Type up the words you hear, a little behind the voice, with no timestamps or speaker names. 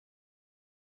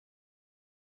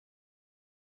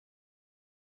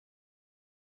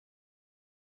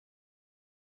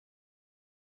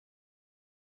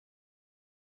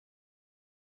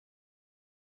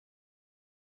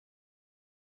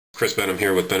Chris Benham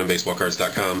here with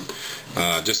BenhamBaseballCards.com.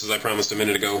 Just as I promised a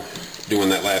minute ago, doing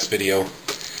that last video,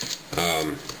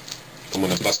 I'm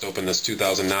going to bust open this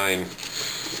 2009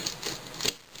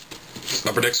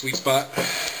 Upper Deck Sweet Spot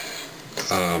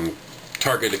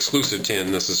Target exclusive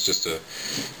tin. This is just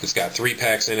it's got 3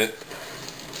 packs in it.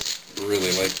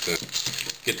 Really like to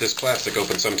get this plastic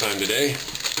open sometime today.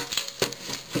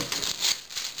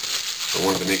 I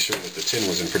wanted to make sure that the tin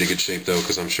was in pretty good shape though,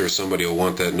 because I'm sure somebody will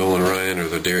want that Nolan Ryan or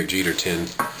the Derek Jeter tin.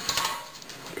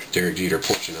 Derek Jeter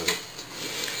portion of it.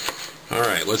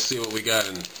 Alright, let's see what we got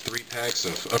in 3 packs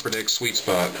of Upper Deck Sweet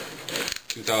Spot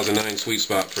 2009 Sweet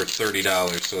Spot for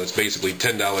 $30. So it's basically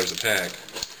 $10 a pack.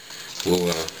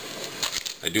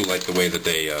 I do like the way that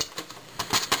they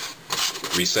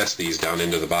recess these down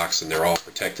into the box, and they're all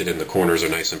protected, and the corners are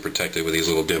nice and protected with these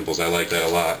little dimples. I like that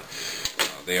a lot.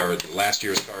 They are last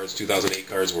year's cards. 2008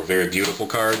 cards were very beautiful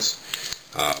cards,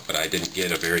 but I didn't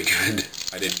get a very good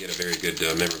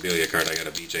memorabilia card. I got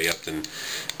a B.J. Upton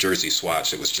jersey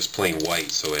swatch. It was just plain white,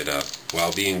 so it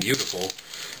while being beautiful,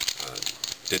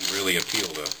 didn't really appeal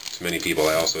to many people.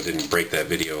 I also didn't break that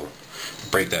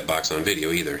box on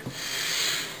video either.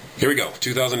 Here we go.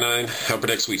 2009 Upper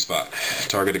Deck Sweet Spot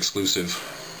Target exclusive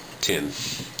tin.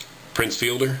 Prince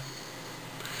Fielder,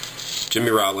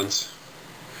 Jimmy Rollins,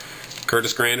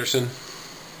 Curtis Granderson,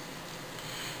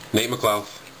 Nate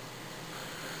McLouth,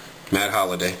 Matt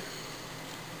Holliday,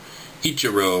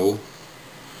 Ichiro,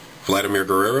 Vladimir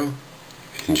Guerrero,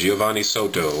 and Giovanni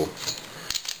Soto.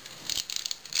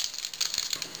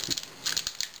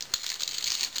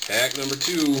 Pack number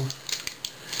 2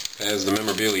 has the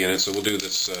memorabilia in it, so we'll do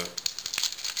this.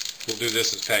 We'll do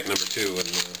this as pack number 2,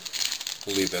 and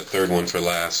we'll leave that third one for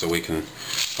last, so we can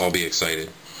all be excited.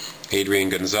 Adrian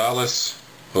Gonzalez,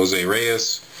 Jose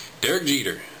Reyes, Derek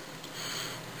Jeter.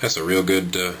 That's a real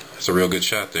good. That's a real good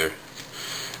shot there.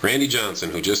 Randy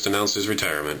Johnson, who just announced his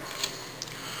retirement.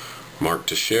 Mark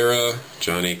Teixeira,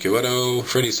 Johnny Cueto,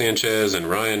 Freddie Sanchez, and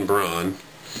Ryan Braun.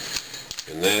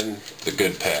 And then the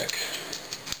good pack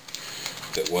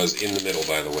that was in the middle,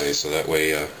 by the way, so that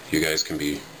way you guys can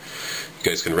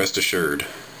rest assured.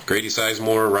 Grady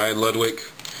Sizemore, Ryan Ludwig,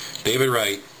 David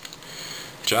Wright,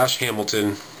 Josh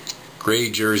Hamilton,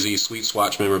 gray jersey, sweet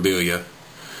swatch memorabilia.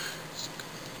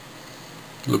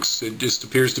 It just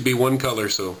appears to be one color,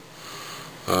 so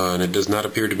and it does not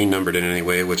appear to be numbered in any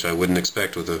way, which I wouldn't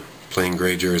expect with a plain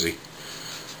gray jersey.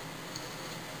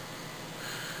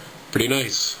 Pretty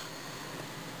nice.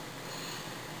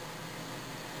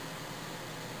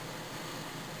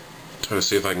 Trying to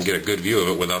see if I can get a good view of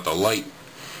it without the light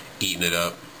eating it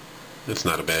up. That's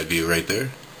not a bad view right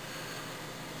there.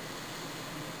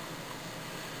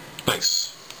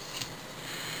 Nice.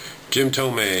 Jim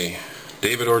Tomei,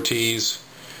 David Ortiz,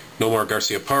 Nomar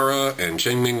Garciaparra, and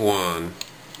Chen Ming Wang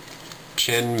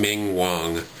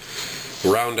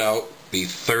round out the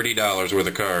 $30 worth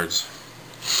of cards.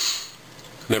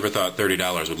 Never thought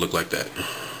 $30 would look like that.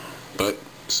 But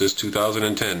this is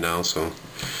 2010 now, so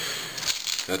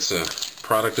that's a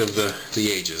product of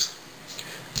the ages.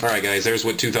 Alright guys, there's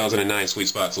what 2009 Sweet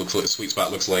Spot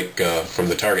looks like from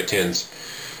the Target tins.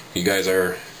 You guys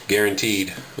are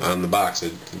guaranteed on the box.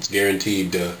 It's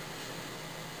guaranteed,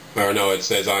 or no, it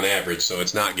says on average, so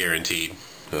it's not guaranteed.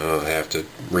 I have to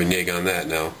renege on that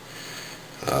now.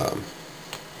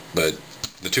 But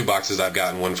the 2 boxes I've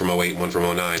gotten, one from 08 and one from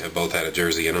 09, have both had a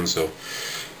jersey in them, so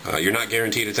you're not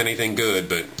guaranteed it's anything good,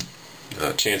 but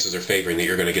chances are favoring that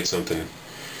you're going to get something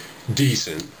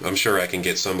decent. I'm sure I can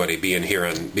get somebody, being here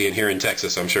in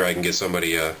Texas, I'm sure I can get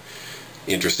somebody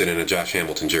interested in a Josh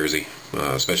Hamilton jersey,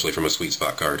 especially from a Sweet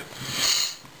Spot card.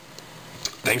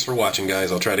 Thanks for watching,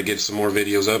 guys. I'll try to get some more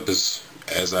videos up as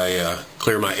I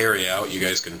clear my area out. You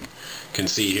guys can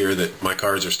see here that my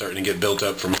cards are starting to get built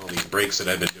up from all these breaks that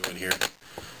I've been doing here.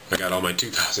 I got all my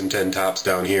 2010 tops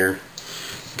down here.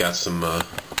 Got some of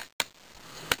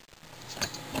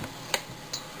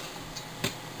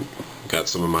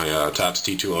my Topps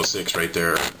T206 right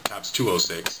there, Topps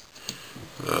 206.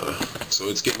 So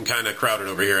it's getting kind of crowded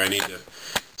over here. I need to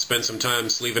spend some time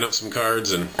sleeving up some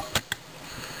cards, and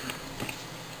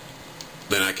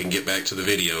then I can get back to the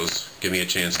videos. Give me a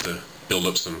chance to build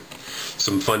up some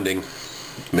funding.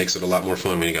 Makes it a lot more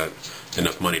fun when you got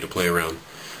enough money to play around.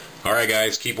 Alright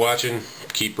guys, keep watching,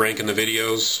 keep ranking the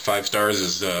videos. 5 stars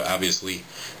is obviously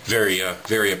very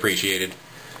appreciated.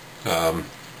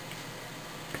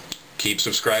 Keep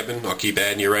subscribing. I'll keep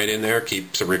adding you right in there.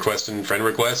 Keep requesting friend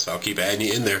requests. I'll keep adding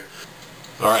you in there.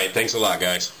 Alright, thanks a lot,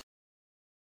 guys.